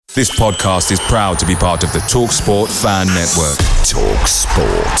This podcast is proud to be part of the TalkSport Fan Network.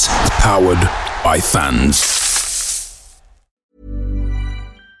 TalkSport. Powered by fans.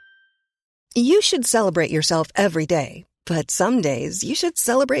 You should celebrate yourself every day, but some days you should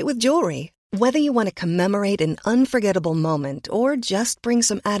celebrate with jewelry. Whether you want to commemorate an unforgettable moment or just bring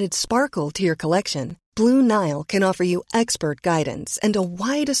some added sparkle to your collection, Blue Nile can offer you expert guidance and a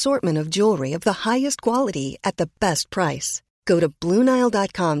wide assortment of jewelry of the highest quality at the best price. Go to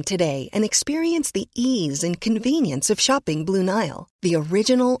BlueNile.com today and experience the ease and convenience of shopping Blue Nile, the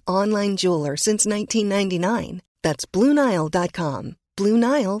original online jeweler since 1999. That's BlueNile.com.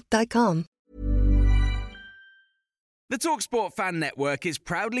 BlueNile.com. The TalkSport Fan Network is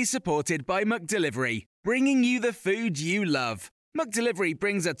proudly supported by McDelivery, bringing you the food you love. McDelivery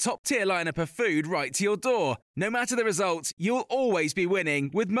brings a top-tier lineup of food right to your door. No matter the result, you'll always be winning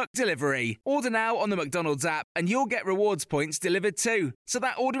with McDelivery. Order now on the McDonald's app and you'll get rewards points delivered too. So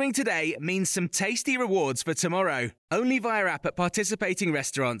that ordering today means some tasty rewards for tomorrow. Only via app at participating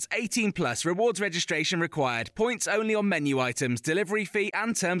restaurants. 18 plus. Rewards registration required. Points only on menu items. Delivery fee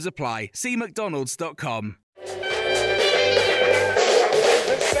and terms apply. See mcdonalds.com.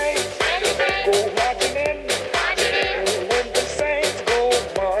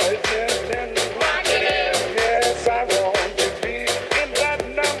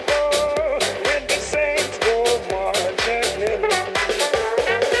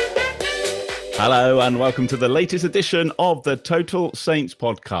 Hello and welcome to the latest edition of the Total Saints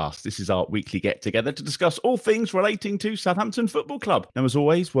podcast. This is our weekly get-together to discuss all things relating to Southampton Football Club. Now, as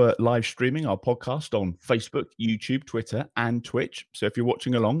always, we're live streaming our podcast on Facebook, YouTube, Twitter and Twitch. So if you're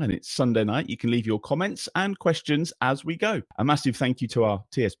watching along and it's Sunday night, you can leave your comments and questions as we go. A massive thank you to our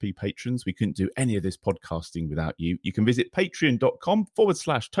TSP patrons. We couldn't do any of this podcasting without you. You can visit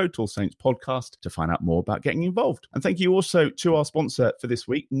patreon.com/Total Saints podcast to find out more about getting involved. And thank you also to our sponsor for this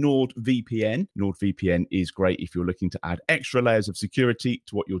week, NordVPN. NordVPN is great if you're looking to add extra layers of security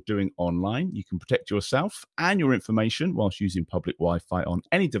to what you're doing online. You can protect yourself and your information whilst using public Wi-Fi on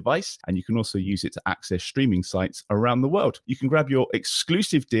any device, and you can also use it to access streaming sites around the world. You can grab your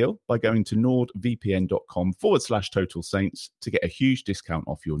exclusive deal by going to nordvpn.com/Total Saints to get a huge discount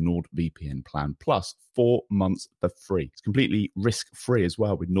off your NordVPN plan, plus 4 months for free. It's completely risk-free as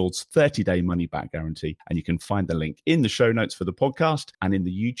well with Nord's 30-day money-back guarantee, and you can find the link in the show notes for the podcast and in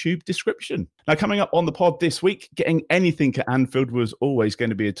the YouTube description. Now, coming up on the pod this week, getting anything at Anfield was always going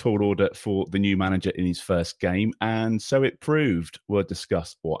to be a tall order for the new manager in his first game, and so it proved. We'll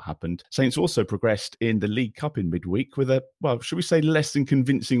discuss what happened. Saints also progressed in the League Cup in midweek with a, well, should we say less than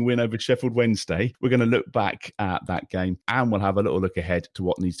convincing win over Sheffield Wednesday. We're going to look back at that game, and we'll have a little look ahead to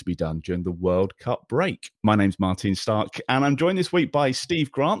what needs to be done during the World Cup break. My name's Martin Stark, and I'm joined this week by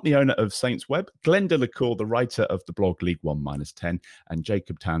Steve Grant, the owner of Saints Web, Glenn Delacour, the writer of the blog League One -10, and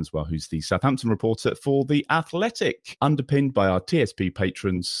Jacob Tanswell, who's the Southampton reporter for The Athletic. Underpinned by our TSP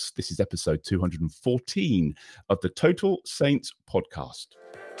patrons, this is episode 214 of the Total Saints podcast.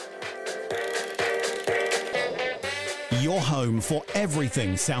 Your home for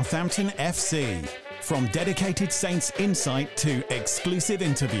everything Southampton FC. From dedicated Saints insight to exclusive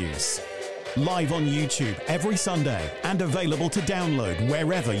interviews. Live on YouTube every Sunday and available to download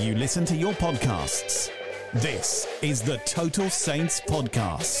wherever you listen to your podcasts. This is the Total Saints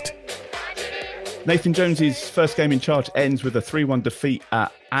podcast. Nathan Jones's first game in charge ends with a 3-1 defeat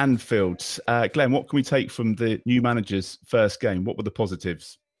at Anfield. Glenn, what can we take from the new manager's first game? What were the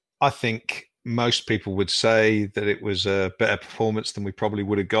positives? I think most people would say that it was a better performance than we probably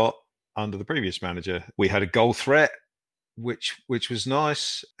would have got under the previous manager. We had a goal threat, which was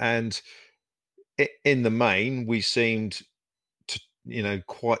nice, and in the main, we seemed to,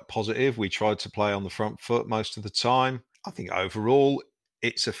 quite positive. We tried to play on the front foot most of the time. I think overall,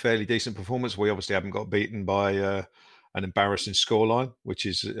 it's a fairly decent performance. We obviously haven't got beaten by an embarrassing scoreline, which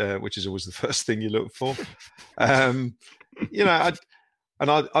is always the first thing you look for. I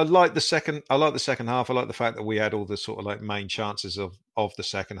like the second. I like the second half. I like the fact that we had all the sort of like main chances of the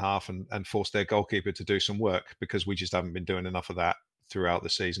second half and forced their goalkeeper to do some work, because we just haven't been doing enough of that throughout the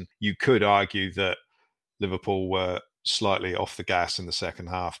season. You could argue that Liverpool were slightly off the gas in the second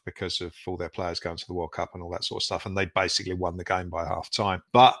half because of all their players going to the World Cup and all that sort of stuff, and they basically won the game by half time.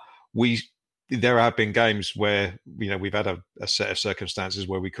 But there have been games where we've had a set of circumstances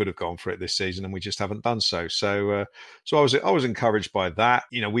where we could have gone for it this season, and we just haven't done so. So I was encouraged by that.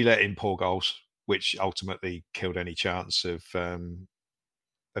 We let in poor goals, which ultimately killed any chance of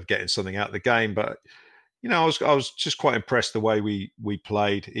getting something out of the game. But I was just quite impressed the way we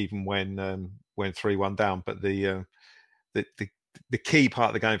played, even when 3-1 down. But the key part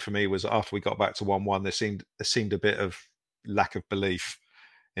of the game for me was after we got back to 1-1, there seemed a bit of lack of belief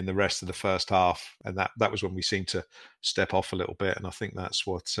in the rest of the first half, and that was when we seemed to step off a little bit. And I think that's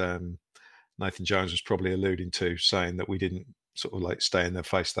what Nathan Jones was probably alluding to, saying that we didn't sort of like stay in their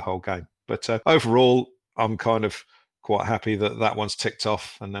face the whole game. But overall, I'm kind of quite happy that one's ticked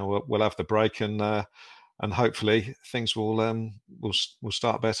off, and now we'll have the break, and hopefully things will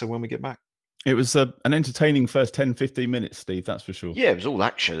start better when we get back. It was an entertaining first 10, 15 minutes, Steve, that's for sure. Yeah, it was all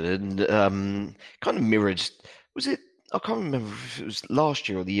action and kind of mirrored. Was it? I can't remember if it was last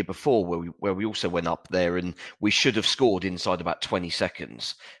year or the year before where we also went up there and we should have scored inside about 20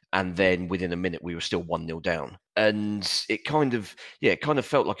 seconds. And then within a minute, we were still 1-0 down. And it kind of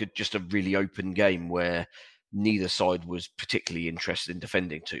felt like just a really open game where neither side was particularly interested in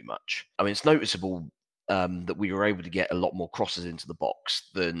defending too much. I mean, it's noticeable that we were able to get a lot more crosses into the box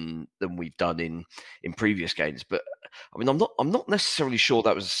than we've done in previous games. But I mean, I'm not necessarily sure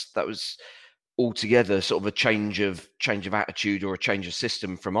that was altogether sort of a change of attitude or a change of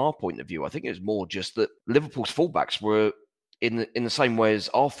system from our point of view. I think it was more just that Liverpool's fullbacks were in the same way as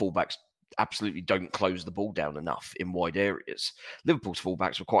our fullbacks absolutely don't close the ball down enough in wide areas. Liverpool's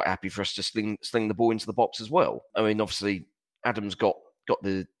fullbacks were quite happy for us to sling the ball into the box as well. I mean, obviously Adams got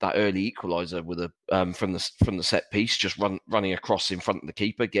that early equaliser with a from the set piece, just running across in front of the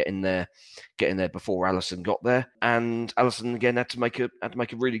keeper, getting there before Alisson got there, and Alisson again had to make a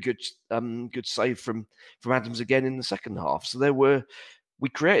really good save from Adams again in the second half. So we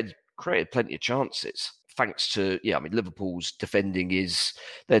created plenty of chances. Thanks to Liverpool's defending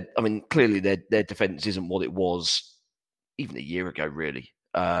clearly their defence isn't what it was even a year ago, really,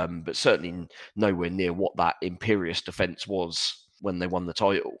 but certainly nowhere near what that imperious defence was when they won the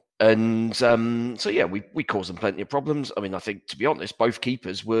title. And we caused them plenty of problems. I mean, I think, to be honest, both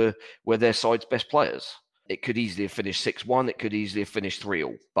keepers were their side's best players. It could easily have finished 6-1. It could easily have finished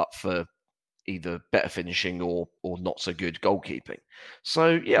 3-3, but for either better finishing or not so good goalkeeping.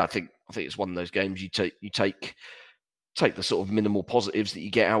 So yeah, I think it's one of those games you take the sort of minimal positives that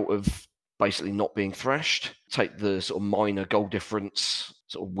you get out of basically not being thrashed, take the sort of minor goal difference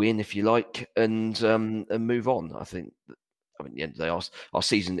sort of win, if you like, and move on. I think. I mean, at the end of the day, our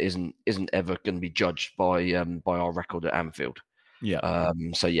season isn't ever going to be judged by our record at Anfield. Yeah.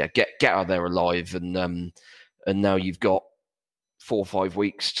 Get out of there alive, and now you've got 4 or 5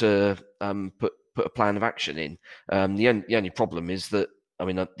 weeks to put a plan of action in. The only problem is that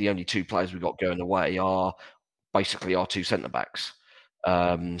the only 2 players we've got going away are basically our 2 centre backs.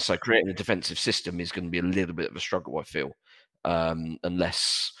 So creating a defensive system is going to be a little bit of a struggle, I feel,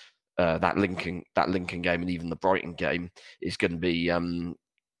 unless. That Lincoln game and even the Brighton game is going to be Coletta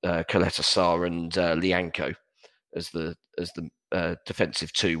Sarr and Lianco as the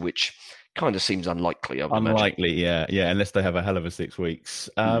defensive 2, which kind of seems unlikely. Unlikely, yeah, unless they have a hell of a 6 weeks.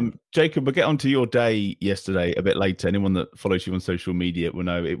 Jacob, we'll get onto your day yesterday a bit later. Anyone that follows you on social media will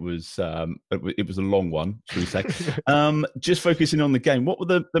know it was a long one, shall we say. Just focusing on the game, what were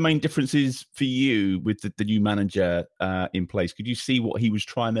the main differences for you with the new manager in place? Could you see what he was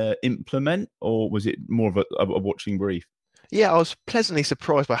trying to implement, or was it more of a watching brief? Yeah, I was pleasantly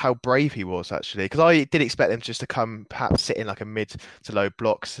surprised by how brave he was, actually, because I did expect them just to come, perhaps sit in like a mid to low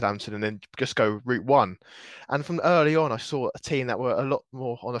block, Southampton, and then just go route one. And from early on, I saw a team that were a lot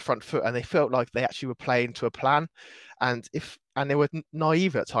more on the front foot, and they felt like they actually were playing to a plan. And they were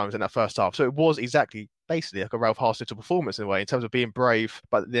naive at times in that first half. So it was exactly basically like a Ralph Hasenhüttl performance in a way, in terms of being brave,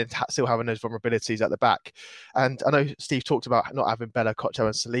 but then still having those vulnerabilities at the back. And I know Steve talked about not having Bella, Kocho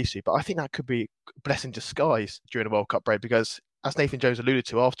and Salisu, but I think that could be a blessing in disguise during the World Cup break, because as Nathan Jones alluded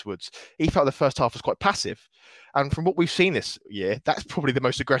to afterwards, he felt the first half was quite passive. And from what we've seen this year, that's probably the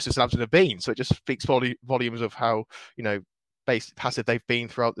most aggressive Southampton have been. So it just speaks volumes of how, passive they've been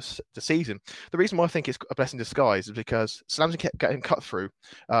throughout the season. The reason why I think it's a blessing in disguise is because Southampton kept getting cut through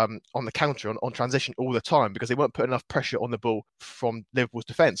on the counter, on transition all the time, because they weren't putting enough pressure on the ball from Liverpool's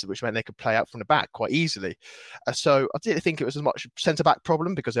defence, which meant they could play out from the back quite easily. So I didn't think it was as much a centre-back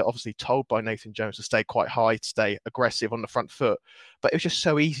problem, because they're obviously told by Nathan Jones to stay quite high, to stay aggressive on the front foot. But it was just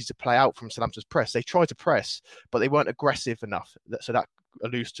so easy to play out from Southampton's press. They tried to press, but they weren't aggressive enough. So that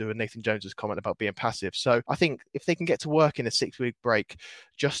alludes to Nathan Jones's comment about being passive. So I think if they can get to work in a 6-week break,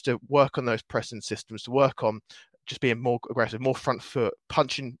 just to work on those pressing systems, to work on just being more aggressive, more front foot,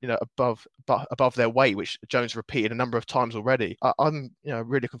 punching above their weight, which Jones repeated a number of times already. I'm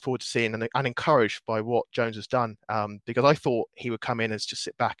really looking forward to seeing and encouraged by what Jones has done, because I thought he would come in and just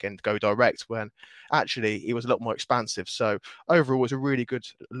sit back and go direct, when actually he was a lot more expansive. So overall, it was a really good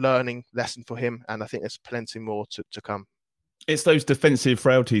learning lesson for him, and I think there's plenty more to come. It's those defensive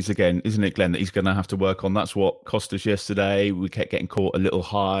frailties again, isn't it, Glenn, that he's going to have to work on. That's what cost us yesterday. We kept getting caught a little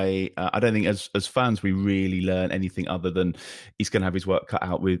high. I don't think as fans we really learn anything other than he's going to have his work cut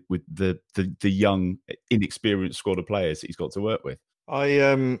out with the young, inexperienced squad of players that he's got to work with.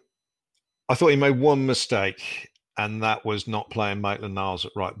 I thought he made one mistake, and that was not playing Maitland-Niles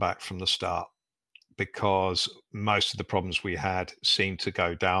at right back from the start, because most of the problems we had seemed to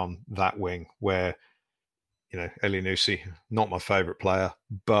go down that wing where, Elyounoussi, not my favourite player,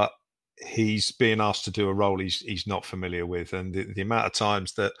 but he's being asked to do a role he's not familiar with. And the amount of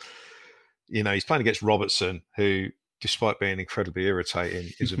times that, he's playing against Robertson, who, despite being incredibly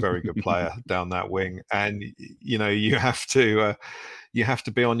irritating, is a very good player down that wing. And, you have to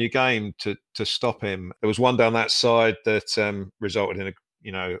be on your game to stop him. There was one down that side that resulted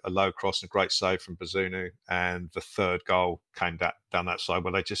in a low cross and a great save from Bazunu. And the third goal came down that side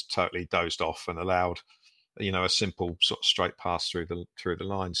where they just totally dozed off and allowed a simple sort of straight pass through the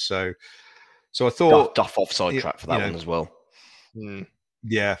lines. So I thought Duff offside trap for that one as well.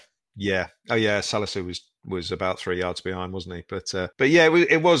 Yeah. Oh yeah, Salisu was about 3 yards behind, wasn't he? But yeah,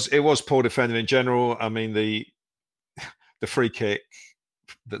 it was poor defending in general. I mean, the free kick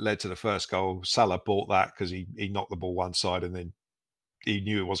that led to the first goal, Salah bought that because he knocked the ball one side and then he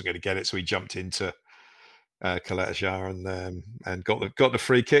knew he wasn't going to get it, so he jumped into Kaletajar and got the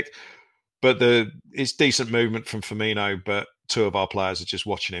free kick. But it's decent movement from Firmino, but two of our players are just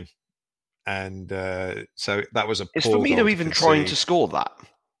watching him, and so that was a. Is poor Firmino even trying to score that?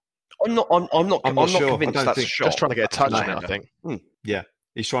 I'm not sure. convinced that's a shot. Just trying to get a touch on it, I think. Yeah,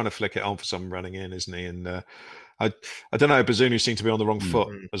 he's trying to flick it on for someone running in, isn't he? And I don't know. Bazunu seemed to be on the wrong foot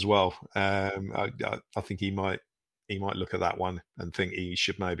as well. I think he might look at that one and think he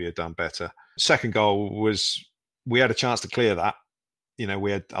should maybe have done better. Second goal was, we had a chance to clear that.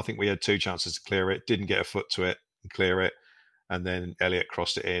 I think we had two chances to clear it, didn't get a foot to it and clear it. And then Elliott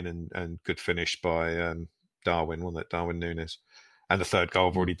crossed it in and good finish by Darwin, wasn't it? Darwin Núñez. And the third goal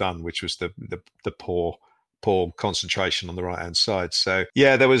I've already done, which was the poor concentration on the right-hand side. So,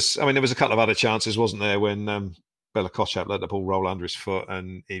 yeah, there was a couple of other chances, wasn't there, when Bella Kotchap let the ball roll under his foot.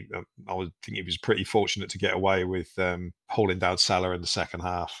 And I would think he was pretty fortunate to get away with holding down Salah in the second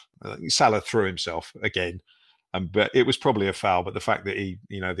half. Salah threw himself again. But it was probably a foul, but the fact that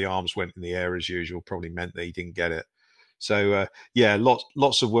the arms went in the air as usual probably meant that he didn't get it. So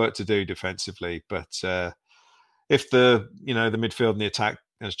lots of work to do defensively. But if the midfield and the attack,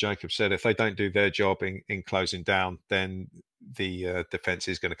 as Jacob said, if they don't do their job in closing down, then the defense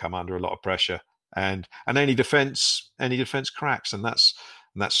is going to come under a lot of pressure. And any defense cracks, and that's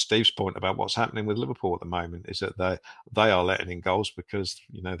Steve's point about what's happening with Liverpool at the moment, is that they are letting in goals because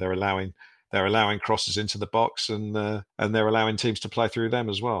they're allowing crosses into the box and they're allowing teams to play through them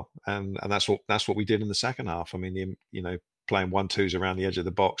as well. And that's what we did in the second half. I mean, playing 1-2s around the edge of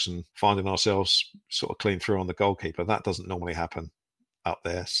the box and finding ourselves sort of clean through on the goalkeeper. That doesn't normally happen up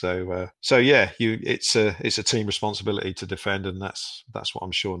there. So it's a team responsibility to defend, and that's what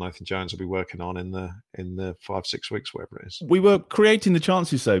I'm sure Nathan Jones will be working on in the 5-6 weeks, whatever it is. We were creating the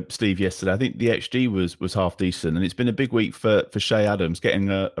chances though, Steve, yesterday. I think the XG was half decent, and it's been a big week for Che Adams. Getting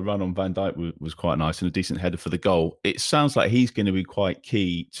a run on Van Dijk was quite nice and a decent header for the goal. It sounds like he's going to be quite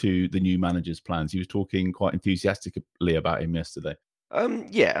key to the new manager's plans. He was talking quite enthusiastically about him yesterday.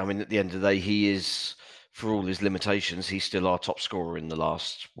 Yeah, I mean, at the end of the day, he is, for all his limitations, he's still our top scorer in the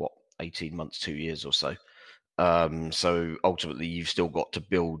last 18 months, 2 years or so. So ultimately, you've still got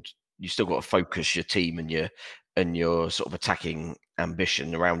to focus your team and your sort of attacking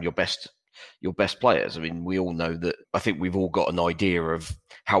ambition around your best players. I mean, we all know that. I think we've all got an idea of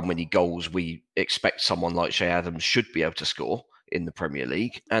how many goals we expect someone like Che Adams should be able to score in the Premier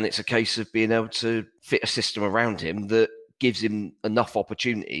League, and it's a case of being able to fit a system around him that gives him enough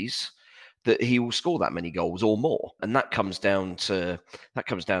opportunities that he will score that many goals or more. And that comes down to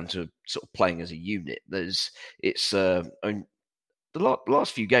sort of playing as a unit. The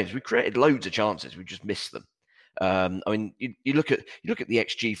last few games, we created loads of chances, we just missed them. I mean, you look at the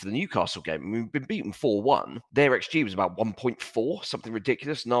XG for the Newcastle game. I mean, we've been beaten 4-1. Their XG was about 1.4, something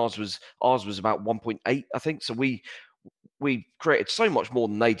ridiculous. And ours was about 1.8, I think. So we created so much more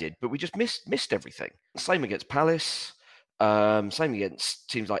than they did, but we just missed everything. Same against Palace. Same against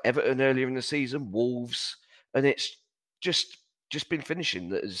teams like Everton earlier in the season, Wolves, and it's just been finishing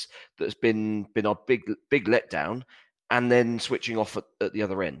that has been our big letdown, and then switching off at the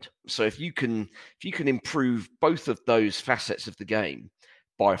other end. So if you can improve both of those facets of the game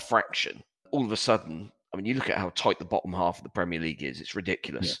by a fraction, all of a sudden, I mean, you look at how tight the bottom half of the Premier League is; it's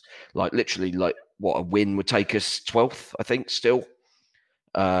ridiculous. Yeah. Like literally, what a win would take us 12th, I think. Still,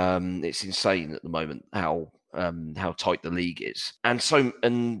 it's insane at the moment how how tight the league is.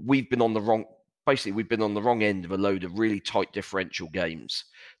 And we've been on the wrong end of a load of really tight differential games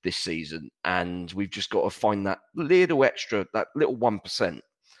this season, and we've just got to find that little extra, that little 1%.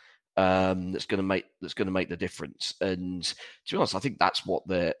 That's going to make the difference. And to be honest, I think that's what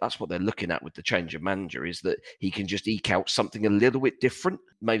they're looking at with the change of manager, is that he can just eke out something a little bit different.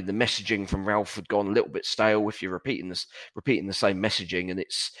 Maybe the messaging from Ralph had gone a little bit stale if you're repeating the same messaging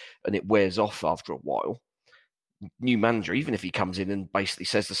and it wears off after a while. New manager, even if he comes in and basically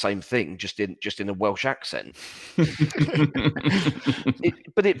says the same thing just in a Welsh accent,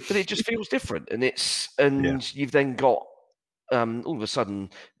 but it just feels different, and you've then got all of a sudden,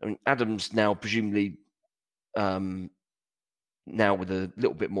 I mean, Adams now presumably now with a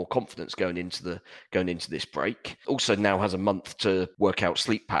little bit more confidence going into this break. Also now has a month to work out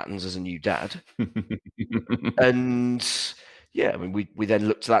sleep patterns as a new dad, and yeah, I mean, we then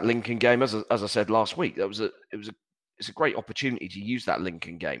looked to that Lincoln game as I said last week. It's a great opportunity to use that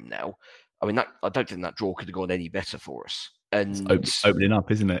Lincoln game now. I mean, I don't think that draw could have gone any better for us. And it's opening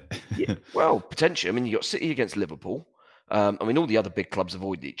up, isn't it? Yeah, well, potentially. I mean, you got City against Liverpool. I mean, all the other big clubs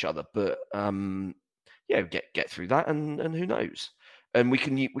avoid each other, but yeah, get through that, and who knows? And we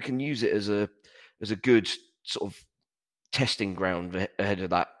can use it as a good sort of testing ground ahead of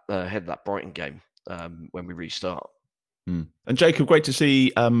that Brighton game when we restart. And Jacob, great to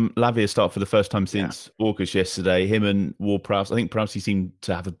see Lavia start for the first time since August yesterday. Him and Ward-Prowse. I think Prowse seemed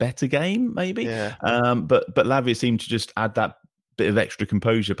to have a better game, maybe. Yeah. But Lavia seemed to just add that bit of extra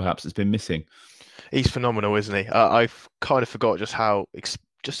composure, perhaps, that's been missing. He's phenomenal, isn't he? I've kind of forgot just how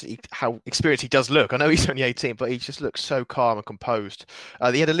experienced he does look. I know he's only 18, but he just looks so calm and composed.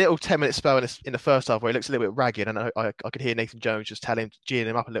 He had a little 10-minute spell in the first half where he looks a little bit ragged, and I could hear Nathan Jones just geeing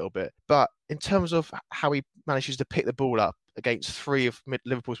him up a little bit. But in terms of how he manages to pick the ball up against three of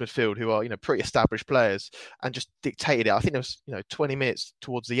Liverpool's midfield, who are pretty established players, and just dictated it. I think there was 20 minutes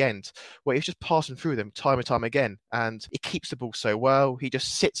towards the end where he's just passing through them time and time again, and he keeps the ball so well. He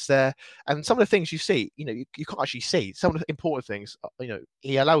just sits there, and some of the things you see, you can't actually see. Some of the important things,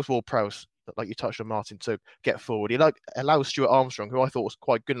 he allows Ward-Prowse, like you touched on, Martin, to get forward. He allows Stuart Armstrong, who I thought was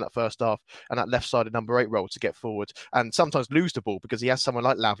quite good in that first half, and that left-sided number 8 role, to get forward and sometimes lose the ball because he has someone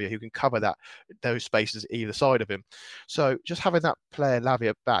like Lavia who can cover those spaces either side of him. So just having that player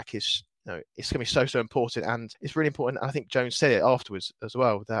Lavia back is, it's going to be so important, and it's really important. I think Jones said it afterwards as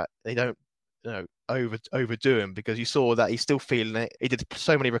well, that they don't overdo him, because you saw that he's still feeling it. He did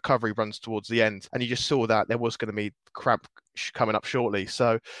so many recovery runs towards the end, and you just saw that there was going to be cramp coming up shortly.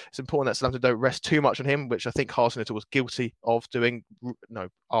 So it's important that Southampton don't rest too much on him, which I think Hasenhüttl was guilty of doing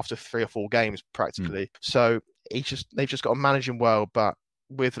after 3 or 4 games practically. So they've just got to manage him well, but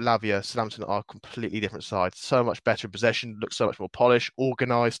with Lavia, Southampton are a completely different side. So much better in possession, looks so much more polished,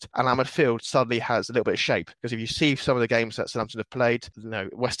 organised, and our midfield suddenly has a little bit of shape. Because if you see some of the games that Southampton have played,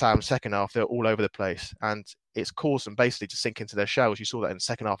 West Ham second half, they're all over the place, and it's caused them basically to sink into their shells. You saw that in the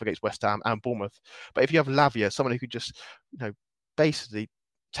second half against West Ham and Bournemouth. But if you have Lavia, someone who could just, basically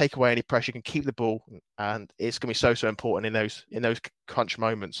take away any pressure, can keep the ball, and it's going to be so important in those crunch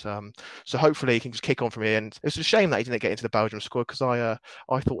moments. So hopefully he can just kick on from here. And it's a shame that he didn't get into the Belgium squad, because I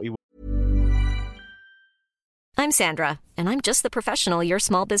thought he would. I'm Sandra, and I'm just the professional your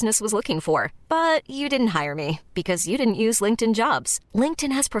small business was looking for. But you didn't hire me because you didn't use LinkedIn Jobs.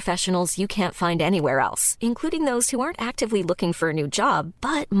 LinkedIn has professionals you can't find anywhere else, including those who aren't actively looking for a new job,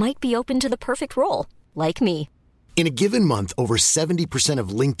 but might be open to the perfect role, like me. In a given month, over 70% of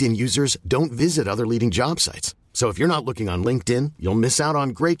LinkedIn users don't visit other leading job sites. So if you're not looking on LinkedIn, you'll miss out on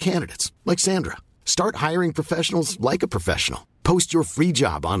great candidates like Sandra. Start hiring professionals like a professional. Post your free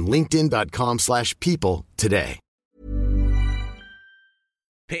job on linkedin.com/people today.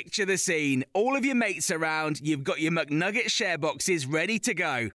 Picture the scene. All of your mates around, you've got your McNugget share boxes ready to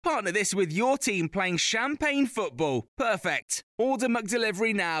go. Partner this with your team playing champagne football. Perfect. Order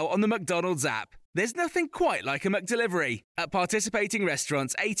McDelivery now on the McDonald's app. There's nothing quite like a McDelivery. At participating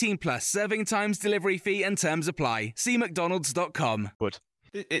restaurants, 18 plus, serving times, delivery fee and terms apply. See mcdonalds.com. I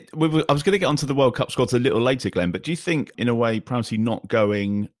was going to get onto the World Cup squads a little later, Glenn, but do you think, in a way, Prowsey not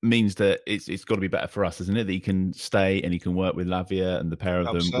going means that it's got to be better for us, isn't it? That he can stay and he can work with Lavia, and the pair of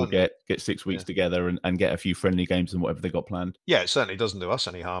them will get 6 weeks together and get a few friendly games and whatever they got planned? Yeah, it certainly doesn't do us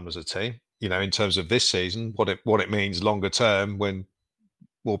any harm as a team. In terms of this season, what it means longer term when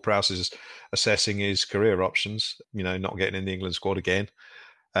Ward-Prowse is assessing his career options, not getting in the England squad again,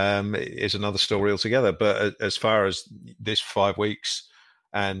 is another story altogether. But as far as this 5 weeks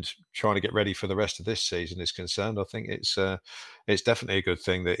and trying to get ready for the rest of this season is concerned, I think it's definitely a good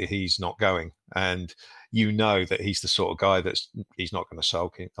thing that he's not going. And you know that he's the sort of guy he's not going to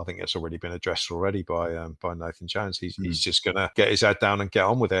sulk. I think it's already been addressed already by Nathan Jones. He's just going to get his head down and get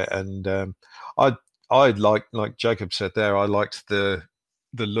on with it. And I like Jacob said there, I liked the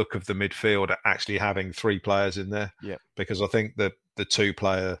look of the midfield actually having 3 players in there. Yeah, because I think that the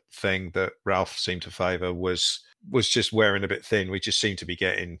 2-player thing that Ralph seemed to favour was just wearing a bit thin. We just seemed to be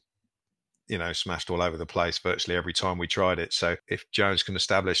getting, smashed all over the place virtually every time we tried it. So if Jones can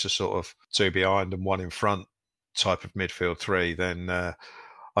establish a sort of 2 behind and 1 in front type of midfield 3, then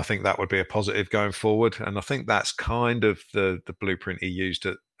I think that would be a positive going forward. And I think that's kind of the blueprint he used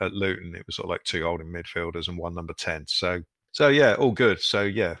at Luton. It was sort of like 2 holding midfielders and 1 number 10. So yeah, all good. So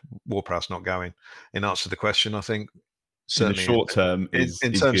yeah, Ward-Prowse not going. In answer to the question, I think certainly in the short term, in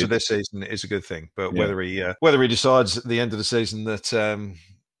terms good. of this season, it is a good thing. But whether he decides at the end of the season that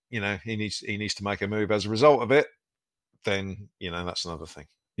he needs to make a move as a result of it, then that's another thing.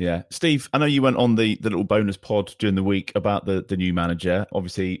 Yeah. Steve, I know you went on the little bonus pod during the week about the new manager.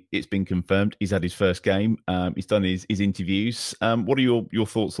 Obviously, it's been confirmed. He's had his first game. He's done his interviews. What are your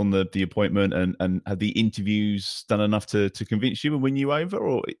thoughts on the appointment, and have the interviews done enough to convince you and win you over?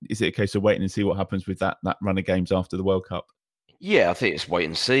 Or is it a case of waiting and see what happens with that run of games after the World Cup? Yeah, I think it's wait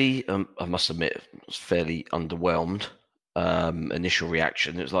and see. I must admit, I was fairly underwhelmed. Initial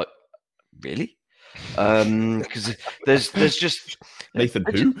reaction, it was like, really? Because there's just Nathan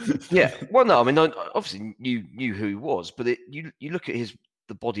who? Yeah, well, no, I mean, I obviously knew who he was, but you look at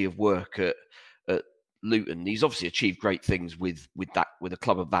the body of work at Luton. He's obviously achieved great things with a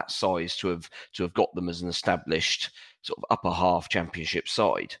club of that size to have got them as an established sort of upper half Championship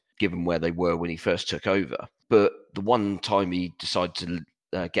side, given where they were when he first took over. But the one time he decided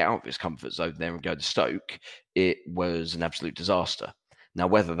to get out of his comfort zone there and go to Stoke, it was an absolute disaster. Now,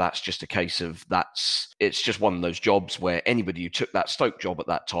 whether that's just a case of it's just one of those jobs where anybody who took that Stoke job at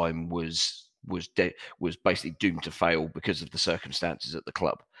that time was basically doomed to fail because of the circumstances at the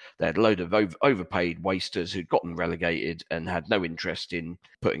club. They had a load of overpaid wasters who'd gotten relegated and had no interest in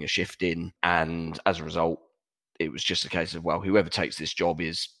putting a shift in. And as a result, it was just a case of, well, whoever takes this job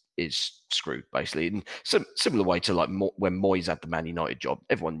is screwed, basically. In some similar way to like when Moyes had the Man United job,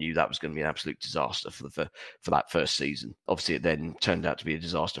 everyone knew that was going to be an absolute disaster for that first season. Obviously, it then turned out to be a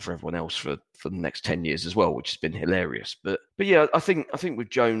disaster for everyone else for the next 10 years as well, which has been hilarious. But yeah, I think with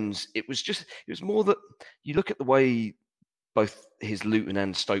Jones, it was more that you look at the way both his Luton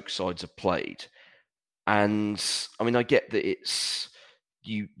and Stoke sides have played, and I mean, I get that it's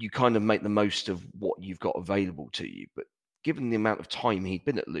you kind of make the most of what you've got available to you, but given the amount of time he'd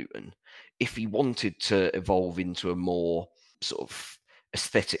been at Luton, if he wanted to evolve into a more sort of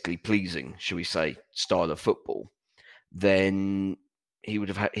aesthetically pleasing, shall we say, style of football, then he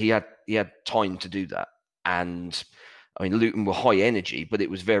had time to do that. And I mean, Luton were high energy, but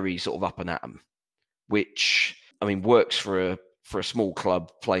it was very sort of up and at 'em, which I mean works for a small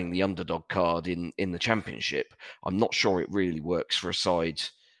club playing the underdog card in the Championship. I'm not sure it really works for a side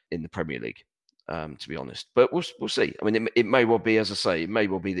in the Premier League. To be honest, but we'll see. I mean, it may well be, as I say, it may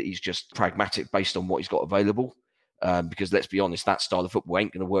well be that he's just pragmatic based on what he's got available. Because let's be honest, that style of football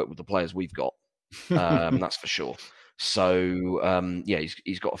ain't going to work with the players we've got. That's for sure. So yeah,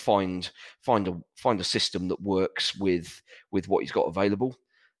 he's got to find a system that works with what he's got available,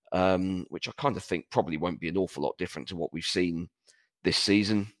 which I kind of think probably won't be an awful lot different to what we've seen this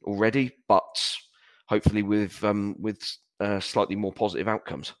season already, but hopefully with slightly more positive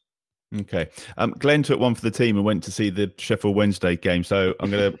outcomes. Okay. Glenn took one for the team and went to see the Sheffield Wednesday game. So I'm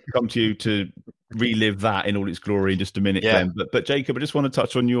going to come to you to relive that in all its glory in just a minute, Glenn. But Jacob, I just want to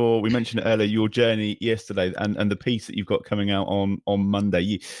touch on we mentioned it earlier, your journey yesterday and the piece that you've got coming out on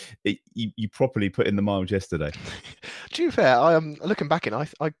Monday. You properly put in the miles yesterday. To be fair, looking back in, I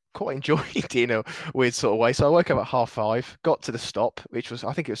quite enjoyed it in a weird sort of way. So I woke up at 5:30, got to the stop, which was,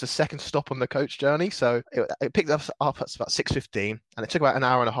 I think it was the second stop on the coach journey. So it picked us up at about 6:15, and it took about an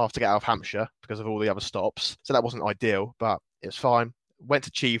hour and a half to get out of Hampshire because of all the other stops. So that wasn't ideal, but it was fine. Went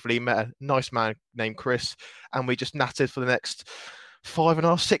to Cheveley, met a nice man named Chris, and we just nattered for the next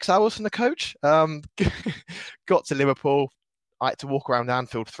 5.5, 6 hours from the coach. Got to Liverpool. I had to walk around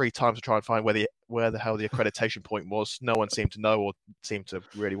Anfield 3 times to try and find where the hell the accreditation point was. No one seemed to know or seemed to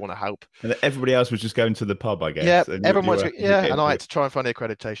really want to help. And everybody else was just going to the pub, I guess. Yeah, everyone went and I had to try and find the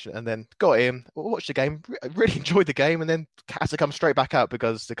accreditation, and then got in, watched the game, really enjoyed the game, and then had to come straight back out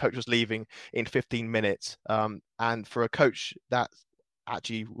because the coach was leaving in 15 minutes. And for a coach that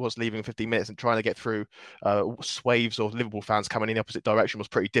actually was leaving 15 minutes and trying to get through swaths of Liverpool fans coming in the opposite direction was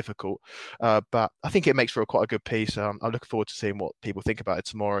pretty difficult. But I think it makes for quite a good piece. I'm looking forward to seeing what people think about it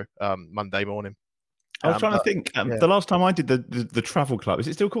tomorrow, Monday morning. I was trying to think. The last time I did the Travel Club, is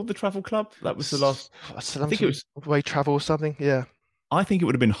it still called the Travel Club? That was the last. I think it was Way Travel or something. Yeah. I think it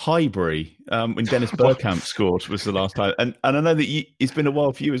would have been Highbury when Dennis Bergkamp scored was the last time. And I know that it's been a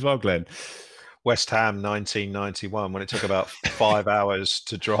while for you as well, Glenn. West Ham 1991, when it took about 5 hours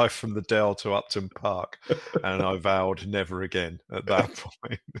to drive from the Dell to Upton Park, and I vowed never again at that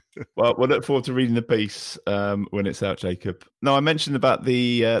point. Well, we'll look forward to reading the piece when it's out, Jacob. No, I mentioned about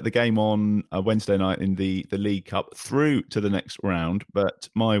the game on Wednesday night in the League Cup through to the next round, but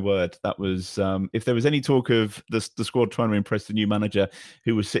my word, that was if there was any talk of the squad trying to impress the new manager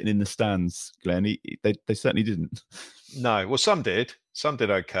who was sitting in the stands, Glenn, they certainly didn't. No, well, some did. Some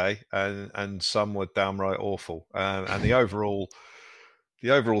did okay, and some were downright awful. And the overall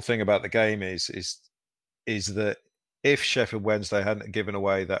thing about the game is that if Sheffield Wednesday hadn't given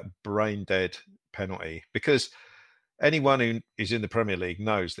away that brain dead penalty, because anyone who is in the Premier League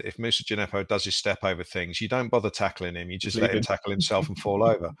knows that if Moussa Djenepo does his step over things, you don't bother tackling him. You just let him tackle himself and fall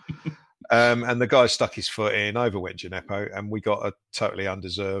over. And the guy stuck his foot in, over went Djenepo, and we got a totally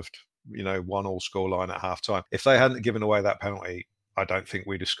undeserved, 1-1 scoreline at half time. If they hadn't given away that penalty, I don't think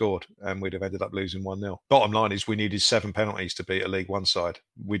we'd have scored, and we'd have ended up losing 1-0. Bottom line is we needed 7 penalties to beat a League One side.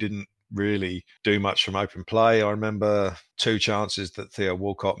 We didn't really do much from open play. I remember 2 chances that Theo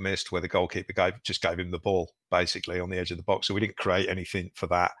Walcott missed where the goalkeeper just gave him the ball, basically, on the edge of the box. So we didn't create anything for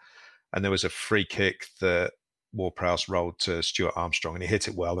that. And there was a free kick that Ward-Prowse rolled to Stuart Armstrong, and he hit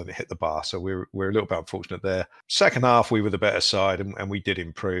it well and it hit the bar. So we're a little bit unfortunate there. Second half, we were the better side, and we did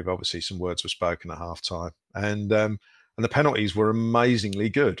improve. Obviously, some words were spoken at half time. And the penalties were amazingly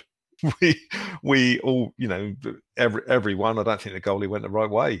good. We all, everyone, I don't think the goalie went the right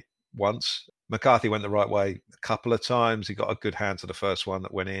way once. McCarthy went the right way a couple of times. He got a good hand to the first one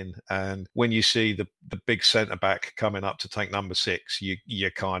that went in. And when you see the big centre-back coming up to take number 6,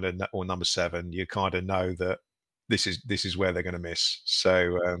 you kind of, or number 7, you kind of know that this is where they're going to miss.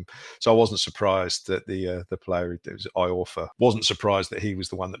 So I wasn't surprised that the player, it was Iorfa, wasn't surprised that he was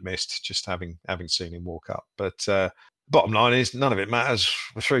the one that missed, just having seen him walk up. But bottom line is, none of it matters.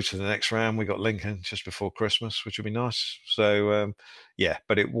 We're through to the next round. We got Lincoln just before Christmas, which would be nice. So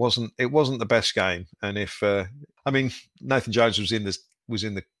but it wasn't the best game. And if Nathan Jones was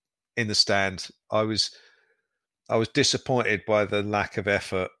in the stand, I was disappointed by the lack of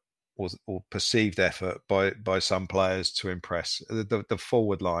effort or perceived effort by some players to impress. The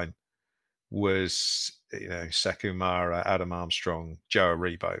forward line was, Sekou Mara, Adam Armstrong, Joe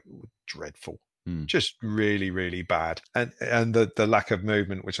Aribo, dreadful. Just really, really bad. And the lack of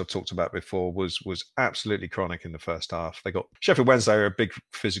movement, which I've talked about before, was absolutely chronic in the first half. They got Sheffield Wednesday are a big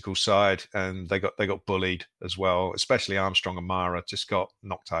physical side, and they got bullied as well, especially Armstrong and Mara just got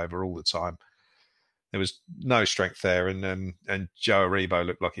knocked over all the time. There was no strength there, and Joe Aribo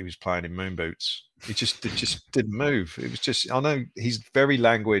looked like he was playing in moon boots. It just didn't move. It was just, I know he's very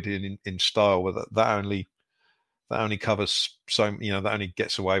languid in style, but that only covers so, that only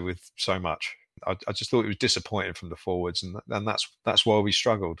gets away with so much. I just thought it was disappointing from the forwards, and that's why we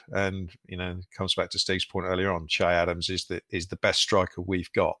struggled. And it comes back to Steve's point earlier on. Che Adams is the best striker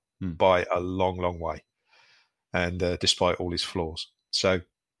we've got by a long, long way, and despite all his flaws. So.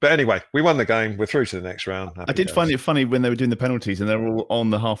 But anyway, we won the game. We're through to the next round. I did find it funny when they were doing the penalties and they're all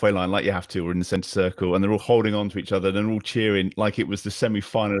on the halfway line, like you have to, or in the centre circle, and they're all holding on to each other and they're all cheering like it was the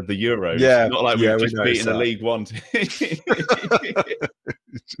semi-final of the Euros. Yeah, not like we've just beaten the League One.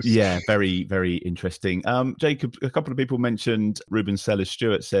 Yeah, very, very interesting. Jacob, a couple of people mentioned Ruben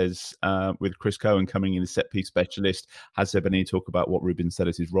Sellers-Stewart says, with Chris Cohen coming in as set-piece specialist, has there been any talk about what Ruben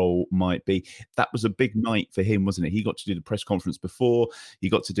Sellers' role might be? That was a big night for him, wasn't it? He got to do the press conference before. He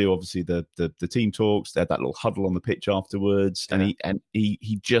got to do, obviously, the team talks. They had that little huddle on the pitch afterwards. Yeah. And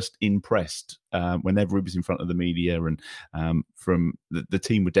he just impressed whenever he was in front of the media. And from the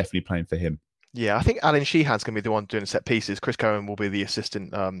team were definitely playing for him. Yeah, I think Alan Sheehan's going to be the one doing the set pieces. Chris Cohen will be the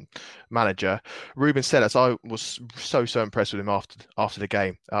assistant manager. Ruben Sellers, I was so impressed with him after the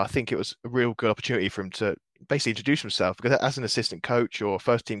game. I think it was a real good opportunity for him to basically introduce himself, because as an assistant coach or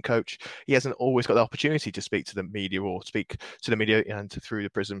first team coach, he hasn't always got the opportunity to speak to the media or speak to the media and through the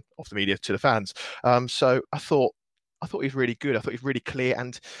prism of the media to the fans. So I thought he was really good. I thought he was really clear.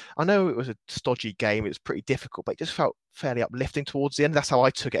 And I know it was a stodgy game. It was pretty difficult, but it just felt fairly uplifting towards the end. That's how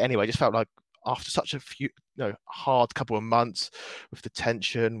I took it anyway. It just felt like after such a few, hard couple of months with the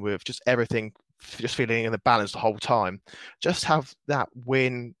tension, with just everything, just feeling in the balance the whole time, just have that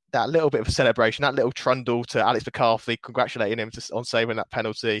win that little bit of a celebration, that little trundle to Alex McCarthy, congratulating him on saving that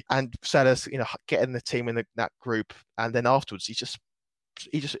penalty, and Sellers, getting the team in that group, and then afterwards he just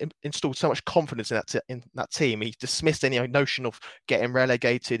installed so much confidence in that team. He dismissed any notion of getting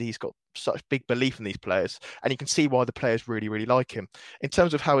relegated. He's got such big belief in these players, and you can see why the players really, really like him. In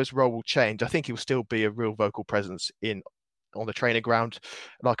terms of how his role will change, I think he will still be a real vocal presence on the training ground.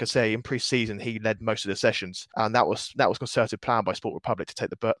 Like I say, in pre-season, he led most of the sessions, and that was concerted plan by Sport Republic to take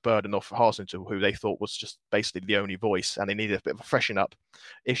the burden off Hasenhüttl, who they thought was just basically the only voice, and they needed a bit of a freshen up.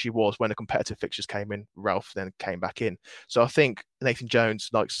 Issue was when the competitive fixtures came in, Ralph then came back in. So I think Nathan Jones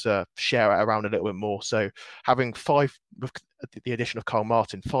likes to share it around a little bit more. So having with the addition of Carl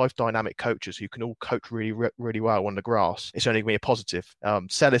Martin, 5 dynamic coaches who can all coach really, really well on the grass, it's only going to be a positive.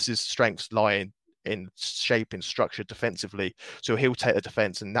 Sellers' strengths lie in shape and structure defensively, so he'll take the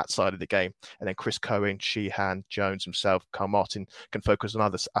defense in that side of the game, and then Chris Cohen, Sheehan, Jones himself, Carl Martin can focus on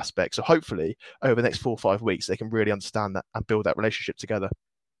other aspects. So hopefully over the next 4 or 5 weeks they can really understand that and build that relationship together.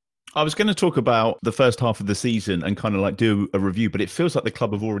 I was going to talk about the first half of the season and kind of like do a review, but it feels like the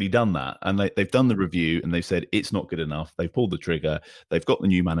club have already done that. And they've done the review and they've said it's not good enough. They've pulled the trigger. They've got the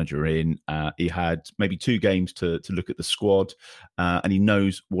new manager in. He had maybe 2 games to look at the squad, and he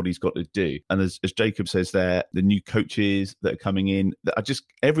knows what he's got to do. And as Jacob says there, the new coaches that are coming in,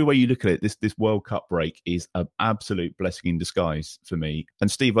 every way you look at it, this World Cup break is an absolute blessing in disguise for me.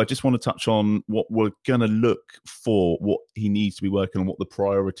 And Steve, I just want to touch on what we're going to look for, what he needs to be working on, what the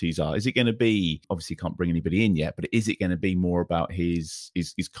priorities are. Is it going to be, obviously can't bring anybody in yet, but is it going to be more about his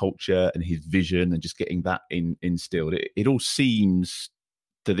culture and his vision and just getting that instilled? It all seems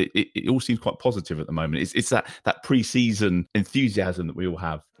that it all seems quite positive at the moment. It's that pre-season enthusiasm that we all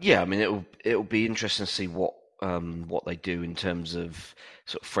have. Yeah, I mean it'll be interesting to see what they do in terms of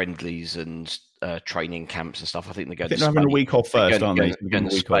sort of friendlies and training camps and stuff. I think they're having a week off first, aren't they? Going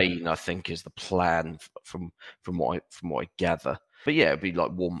to Spain, I think, is the plan from what I gather. But yeah, it'd be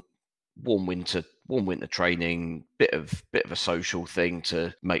like warm winter training, bit of a social thing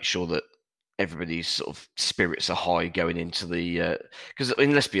to make sure that everybody's sort of spirits are high going into the because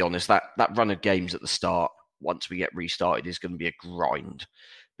let's be honest, that run of games at the start, once we get restarted, is going to be a grind,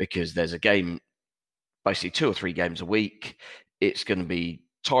 because there's a game, basically 2 or 3 games a week. It's going to be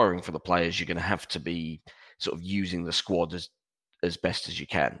tiring for the players. You're going to have to be sort of using the squad as best as you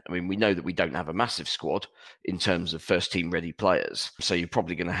can. I mean, we know that we don't have a massive squad in terms of first team ready players. So you're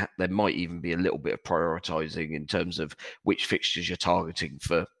probably going to there might even be a little bit of prioritizing in terms of which fixtures you're targeting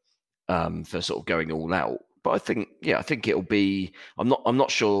for sort of going all out. But I think it'll be, I'm not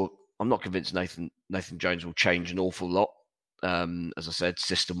sure. I'm not convinced Nathan Jones will change an awful lot. As I said,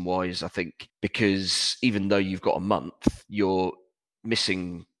 system wise, I think, because even though you've got a month, you're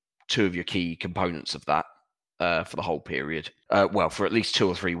missing 2 of your key components of that. For the whole period, for at least 2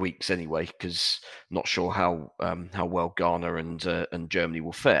 or 3 weeks anyway, because not sure how well Ghana and Germany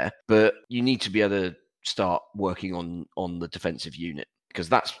will fare. But you need to be able to start working on the defensive unit, because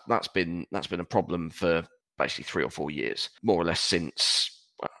that's been a problem for basically 3 or 4 years, more or less since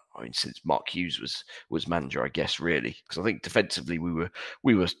Mark Hughes was manager, I guess, really. Because I think defensively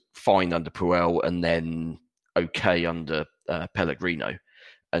we were fine under Puel and then okay under Pellegrino,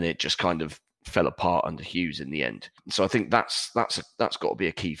 and it just kind of fell apart under Hughes in the end. So I think that's got to be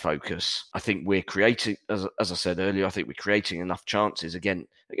a key focus. I think we're creating, as I said earlier, I think we're creating enough chances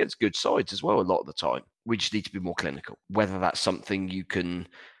against good sides as well a lot of the time. We just need to be more clinical. Whether that's something you can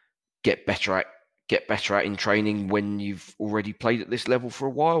get better at in training when you've already played at this level for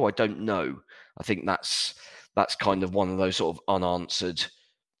a while, I don't know. I think that's kind of one of those sort of unanswered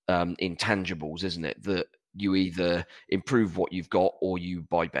intangibles, isn't it? That you either improve what you've got or you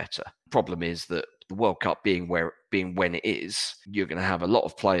buy better. Problem is that the World Cup being when it is, you're going to have a lot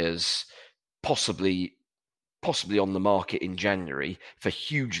of players possibly on the market in January for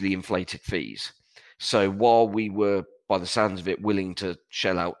hugely inflated fees. So while we were, by the sounds of it, willing to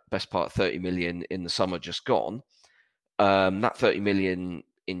shell out best part of 30 million in the summer just gone, that 30 million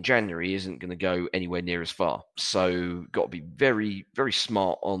in January isn't going to go anywhere near as far. So got to be very, very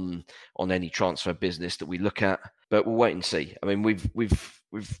smart on any transfer business that we look at. But we'll wait and see. I mean,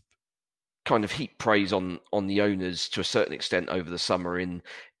 we've kind of heaped praise on the owners to a certain extent over the summer in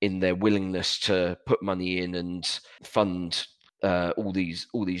their willingness to put money in and fund all these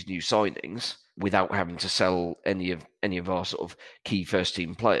new signings without having to sell any of our sort of key first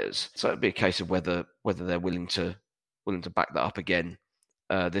team players. So it'd be a case of whether they're willing to back that up again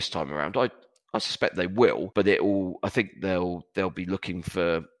this time around. I suspect they will, but I think they'll be looking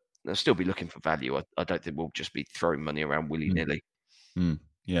for, they'll still be looking for value. I don't think we'll just be throwing money around willy-nilly.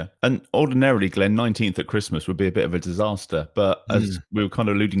 Yeah. And ordinarily, Glenn, 19th at Christmas would be a bit of a disaster. But as we were kind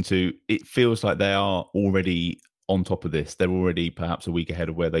of alluding to, it feels like they are already on top of this. They're already perhaps a week ahead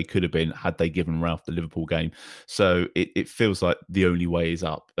of where they could have been had they given Ralph the Liverpool game. So it feels like the only way is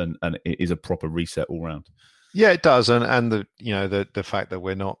up, and it is a proper reset all round. Yeah, it does. And the fact that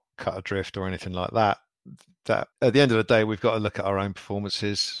we're not cut adrift or anything like that, that at the end of the day, we've got to look at our own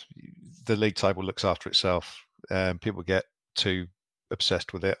performances. The league table looks after itself. People get too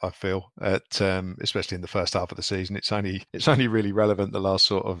obsessed with it, I feel, especially in the first half of the season. It's only really relevant the last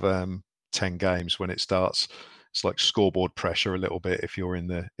sort of 10 games when it starts. It's like scoreboard pressure a little bit if you're in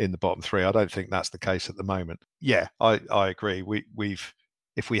the bottom three. I don't think that's the case at the moment. Yeah, I agree.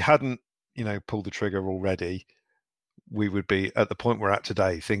 If we hadn't pulled the trigger already, we would be at the point we're at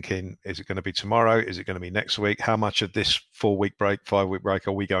today thinking, is it going to be tomorrow? Is it going to be next week? How much of this 4-week break, 5-week break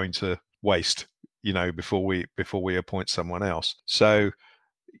are we going to waste, before we appoint someone else? So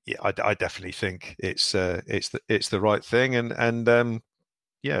yeah, I definitely think it's the right thing. And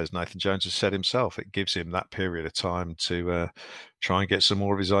yeah, as Nathan Jones has said himself, it gives him that period of time to try and get some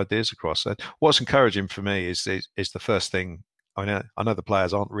more of his ideas across. And what's encouraging for me is the first thing. I know the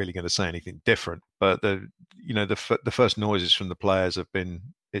players aren't really going to say anything different, but the first noises from the players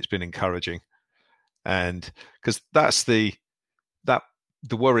it's been encouraging, and because that's the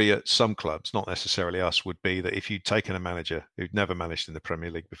worry at some clubs, not necessarily us, would be that if you'd taken a manager who'd never managed in the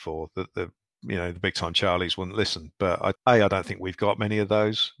Premier League before, that the big time Charlies wouldn't listen. But I don't think we've got many of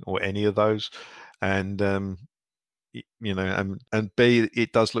those or any of those, and and B,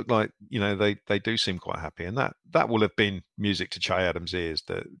 it does look like they do seem quite happy, and that will have been music to Che Adams' ears,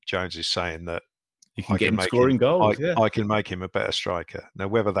 that Jones is saying that you can get him scoring goals. I can make him a better striker. Now,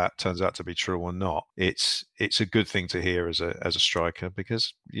 whether that turns out to be true or not, it's a good thing to hear as a striker,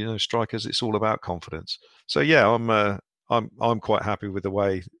 because strikers, it's all about confidence. So yeah, I'm quite happy with the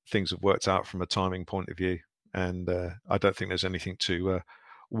way things have worked out from a timing point of view, and I don't think there's anything to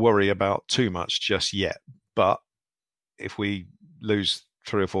worry about too much just yet. But if we lose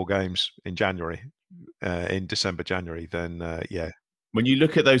 3 or 4 games in December, January, then yeah. When you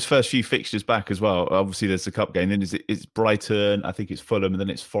look at those first few fixtures back as well, obviously there's the cup game, then it's Brighton, I think it's Fulham, and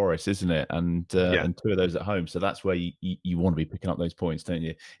then it's Forest, isn't it? And 2 of those at home. So that's where you want to be picking up those points, don't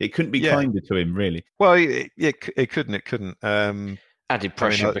you? It couldn't be kinder to him, really. Well, it couldn't. Added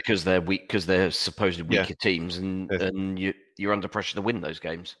pressure because they're weak, because they're supposedly weaker teams, and you're under pressure to win those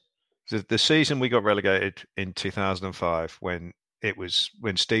games. The season we got relegated in 2005, when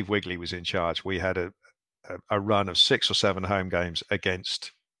Steve Wigley was in charge, we had a run of 6 or 7 home games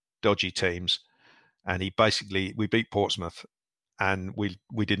against dodgy teams, and we beat Portsmouth, and we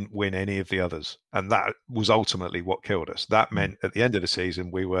didn't win any of the others, and that was ultimately what killed us. That meant at the end of the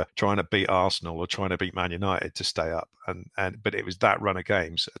season we were trying to beat Arsenal or trying to beat Man United to stay up, but it was that run of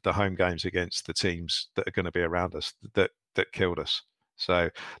games, the home games against the teams that are going to be around us, that killed us.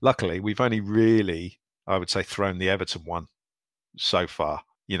 So luckily, we've only really, I would say, thrown the Everton one so far.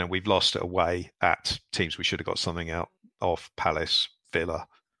 We've lost it away at teams we should have got something out of: Palace, Villa,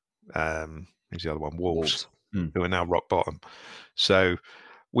 who's the other one? Wolves, who are now rock bottom. So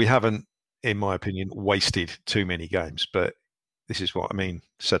we haven't, in my opinion, wasted too many games. But this is what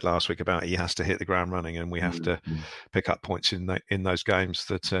said last week about he has to hit the ground running, and we have to pick up points in those games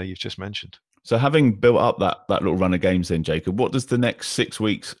that you've just mentioned. So having built up that little run of games then, Jacob, what does the next 6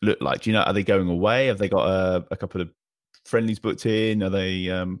 weeks look like? Do you know, are they going away? Have they got a couple of friendlies booked in? Are they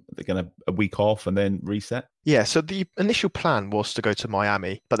going to a week off and then reset? Yeah, so the initial plan was to go to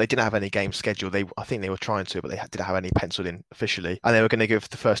Miami, but they didn't have any games scheduled. I think they were trying to, but they didn't have any penciled in officially. And they were going to give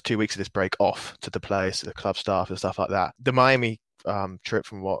the first 2 weeks of this break off to the players, to the club staff and stuff like that. The Miami trip,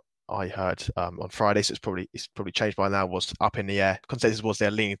 from what I heard on Friday, so it's probably changed by now, was up in the air. Consensus was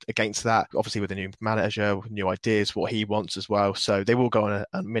they're leaning against that, obviously with a new manager, with new ideas, what he wants as well. So they will go on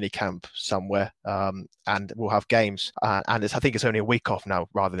a mini camp somewhere, and we'll have games. And I think it's only a week off now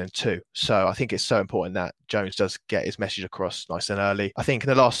rather than 2. So I think it's so important that Jones does get his message across nice and early. I think in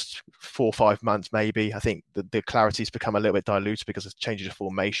the last 4 or 5 months, maybe, I think the clarity's become a little bit diluted because of changes of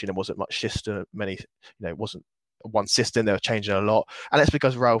formation. There wasn't much system, it wasn't one system. They were changing a lot, and that's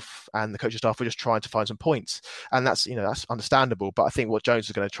because Ralph and the coaching staff were just trying to find some points, and that's understandable. But I think what Jones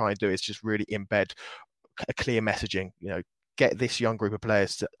is going to try and do is just really embed a clear messaging, get this young group of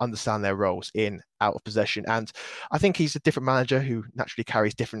players to understand their roles in, out of possession. And I think he's a different manager who naturally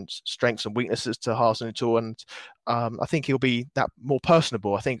carries different strengths and weaknesses to Hasenhüttl, and I think he'll be that more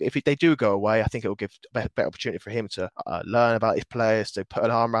personable. I think if they do go away, I think it will give a better opportunity for him to learn about his players, to put an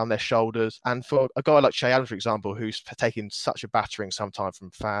arm around their shoulders. And for a guy like Che Adams, for example, who's taking such a battering sometimes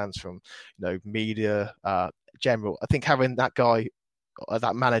from fans, from media, general, I think having that guy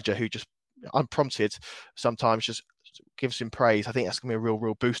that manager who just unprompted sometimes just gives him praise. I think that's going to be a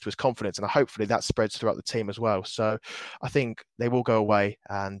real boost to his confidence, and hopefully that spreads throughout the team as well. So I think they will go away,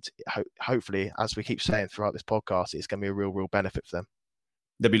 and hopefully, as we keep saying throughout this podcast, it's going to be a real benefit for them.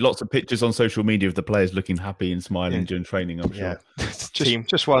 There'll be lots of pictures on social media of the players looking happy and smiling during training, I'm sure. Yeah.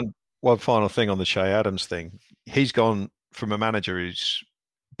 Just one final thing on the Che Adams thing. He's gone from a manager who's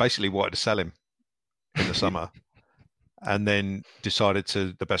basically wanted to sell him in the summer and then decided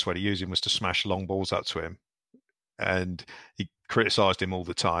the best way to use him was to smash long balls up to him. And he criticised him all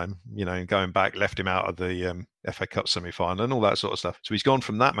the time, and going back, left him out of the FA Cup semi-final and all that sort of stuff. So he's gone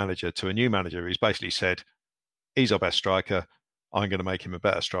from that manager to a new manager who's basically said, he's our best striker. I'm going to make him a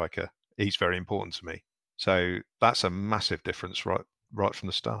better striker. He's very important to me. So that's a massive difference right from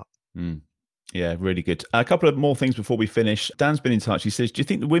the start. Yeah, really good. A couple of more things before we finish. Dan's been in touch. He says, do you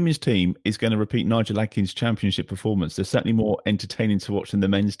think the women's team is going to repeat Nigel Adkins' championship performance? They're certainly more entertaining to watch than the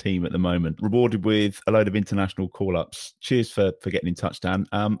men's team at the moment. Rewarded with a load of international call-ups. Cheers for getting in touch, Dan.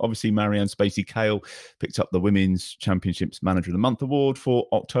 Obviously, Marianne Spacey-Cale picked up the Women's Championships Manager of the Month award for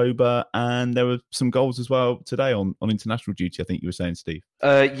October. And there were some goals as well today on international duty, I think you were saying, Steve.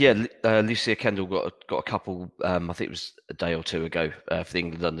 Lucia Kendall got a couple, I think it was a day or two ago, for the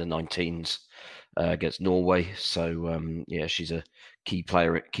England under-19s. Against Norway, so she's a key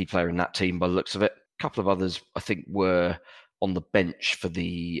player in that team by the looks of it. A couple of others I think were on the bench for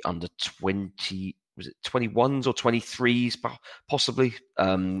the under 20, was it 21s or 23s possibly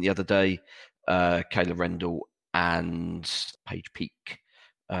the other day. Kayla Rendell and Paige Peake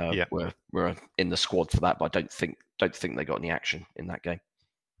were in the squad for that, but I don't think they got any action in that game.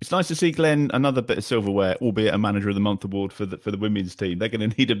 It's nice to see Glenn another bit of silverware, albeit a Manager of the Month award for the women's team. They're going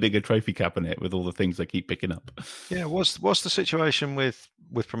to need a bigger trophy cabinet with all the things they keep picking up. Yeah, what's the situation with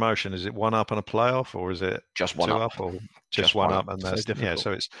promotion? Is it one up and a playoff, or is it just one up, or just one up? And that's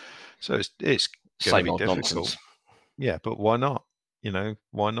difficult. So it's same old nonsense. Yeah, but why not?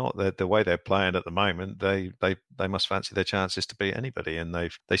 Why not? The way they're playing at the moment, they must fancy their chances to beat anybody, and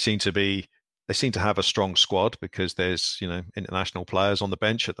they seem to have a strong squad because there's international players on the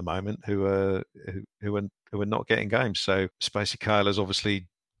bench at the moment who are not getting games. So Spacey-Cale has obviously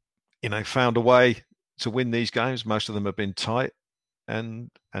found a way to win these games. Most of them have been tight, and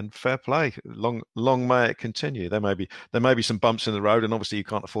fair play. Long may it continue. There may be some bumps in the road, and obviously you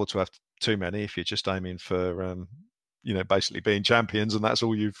can't afford to have too many if you're just aiming for basically being champions, and that's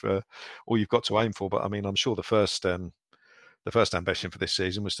all you've got to aim for. But I mean, I'm sure the first ambition for this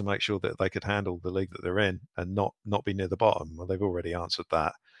season was to make sure that they could handle the league that they're in and not be near the bottom. Well, they've already answered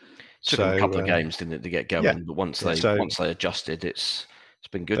that. Took them a couple of games, didn't it, to get going? Yeah. But once they adjusted, it's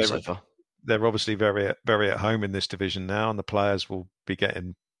been good so far. They're obviously very, very at home in this division now, and the players will be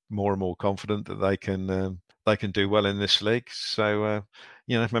getting more and more confident that they can do well in this league. So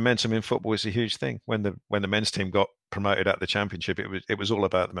momentum in football is a huge thing. When the men's team got promoted at the championship, it was all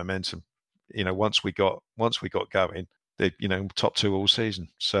about the momentum. Once we got going, top two all season.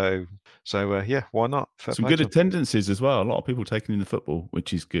 So why not? Some good attendances as well. A lot of people taking in the football,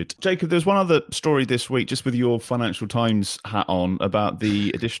 which is good. Jacob, there's one other story this week, just with your Financial Times hat on, about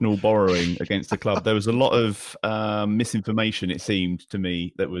the additional borrowing against the club. There was a lot of misinformation, it seemed to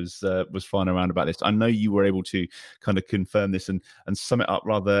me, that was flying around about this. I know you were able to kind of confirm this and sum it up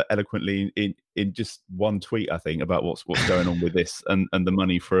rather eloquently in just one tweet, I think, about what's going on with this and the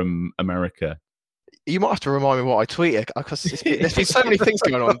money from America. You might have to remind me what I tweeted, because there's been so many things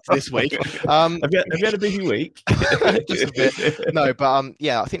going on this week. Have you had a busy week? Just a bit. No, but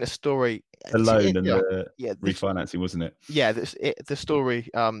I think the story... The loan and the refinancing, wasn't it? Yeah, the story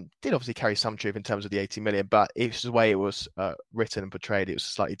did obviously carry some truth in terms of the 80 million, but it's the way it was written and portrayed. It was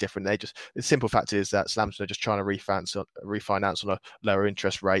slightly different. The simple fact is that Slamson are just trying to refinance on a lower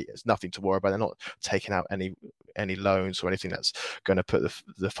interest rate. It's nothing to worry about. They're not taking out any loans or anything that's going to put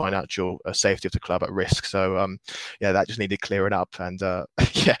the financial safety of the club at risk. So that just needed clearing up. And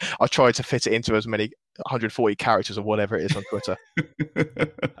I tried to fit it into as many 140 characters or whatever it is on Twitter.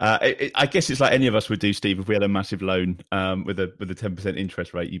 I guess it's like any of us would do, Steve. If we had a massive loan with a 10%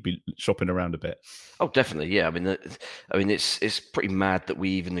 interest rate, you'd be shopping around a bit. Oh, definitely, yeah. I mean, it's pretty mad that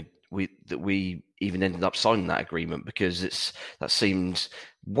we even ended up signing that agreement, because that seemed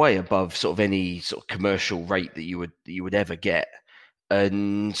way above sort of any sort of commercial rate that you would ever get.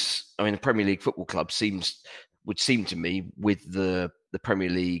 And I mean, the Premier League football club would seem to me, with the Premier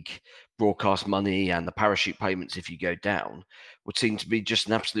League broadcast money and the parachute payments, if you go down, would seem to be just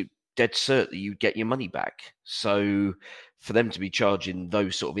an absolute dead cert that you get your money back. So for them to be charging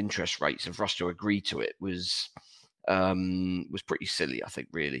those sort of interest rates and for us to agree to it was pretty silly, I think,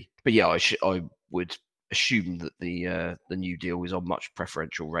 really. But yeah, I would assume that the new deal is on much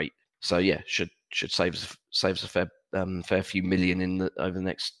preferential rate. So yeah, should save us a fair few million over the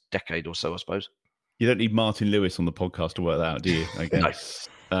next decade or so, I suppose. You don't need Martin Lewis on the podcast to work that out, do you? I guess.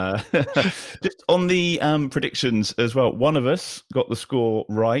 No. Just on the predictions as well. One of us got the score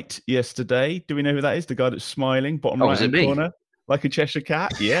right yesterday. Do we know who that is? The guy that's smiling, bottom right hand corner, like a Cheshire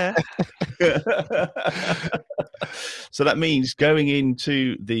cat. Yeah. So that means going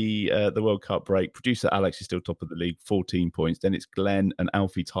into the World Cup break, producer Alex is still top of the league, 14 points. Then it's Glenn and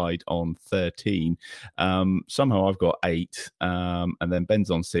Alfie tied on 13. Somehow I've got 8, and then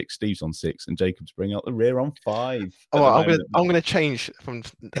Ben's on 6, Steve's on 6, and Jacob's bringing out the rear on 5. Oh, I'm going to change from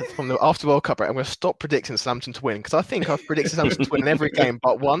the after World Cup break. I'm going to stop predicting Southampton to win, because I think I've predicted Southampton to win in every game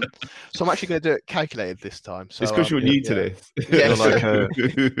but one. So I'm actually going to do it calculated this time. So, it's because you're new to this. Yeah.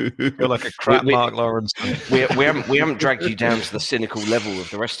 You're like a crap Mark Lawrence. We haven't dragged you down to the cynical level of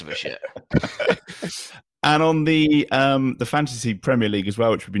the rest of us yet. And on the Fantasy Premier League as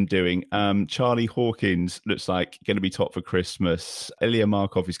well, which we've been doing, Charlie Hawkins looks like going to be top for Christmas. Ilya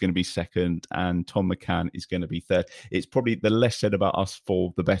Markov is going to be second, and Tom McCann is going to be third. It's probably the less said about us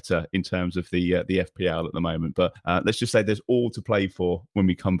for the better in terms of the FPL at the moment. But let's just say there's all to play for when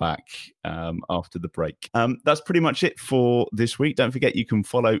we come back after the break. That's pretty much it for this week. Don't forget you can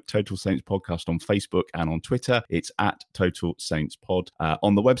follow Total Saints Podcast on Facebook and on Twitter. It's at Total Saints Pod.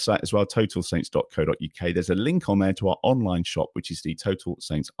 On the website as well, totalsaints.co.uk. There's a link on there to our online shop, which is the Total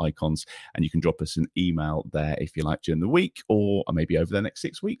Saints Icons, and you can drop us an email there if you like during the week, or maybe over the next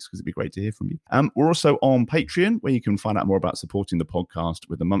 6 weeks, because it'd be great to hear from you. We're also on Patreon, where you can find out more about supporting the podcast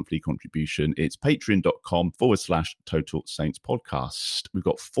with a monthly contribution. It's patreon.com/Total Saints Podcast. We've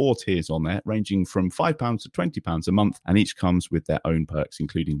got 4 tiers on there, ranging from £5 to £20 a month, and each comes with their own perks,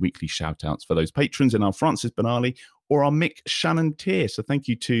 including weekly shout-outs for those patrons in our Francis Benali or our Mick Shannon tier. So thank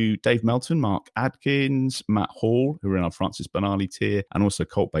you to Dave Melton, Mark Adkins, Matt Hall, who are in our Francis Benali tier, and also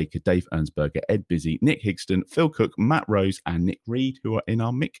Colt Baker, Dave Ernsberger, Ed Busy, Nick Higston, Phil Cook, Matt Rose, and Nick Reed, who are in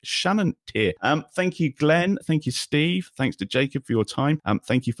our Mick Shannon tier. Thank you, Glenn. Thank you, Steve. Thanks to Jacob for your time.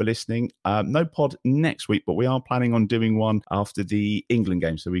 Thank you for listening. No pod next week, but we are planning on doing one after the England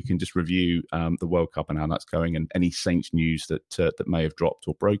game, so we can just review the World Cup and how that's going, and any Saints news that may have dropped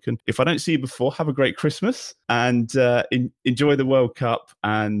or broken. If I don't see you before, have a great Christmas, and enjoy the World Cup,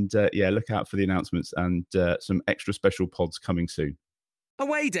 and look out for the announcements and some extra special pods coming soon.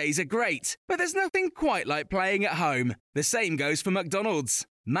 Away days are great, but there's nothing quite like playing at home. The same goes for McDonald's.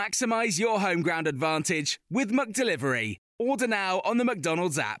 Maximise your home ground advantage with McDelivery. Order now on the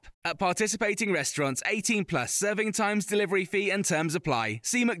McDonald's app. At participating restaurants, 18 plus, serving times, delivery fee and terms apply.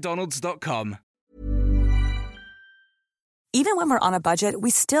 See mcdonalds.com. Even when we're on a budget, we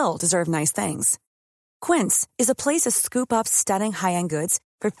still deserve nice things. Quince is a place to scoop up stunning high-end goods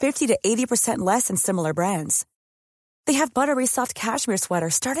for 50 to 80% less than similar brands. They have buttery soft cashmere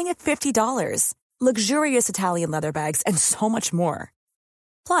sweaters starting at $50, luxurious Italian leather bags, and so much more.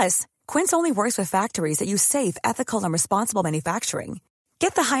 Plus, Quince only works with factories that use safe, ethical, and responsible manufacturing.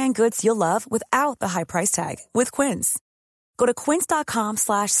 Get the high-end goods you'll love without the high price tag with Quince. Go to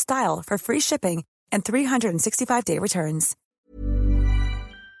quince.com/style for free shipping and 365-day returns.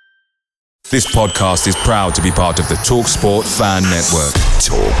 This podcast is proud to be part of the TalkSport Fan Network.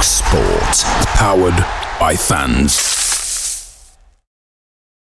 TalkSport. Powered by fans.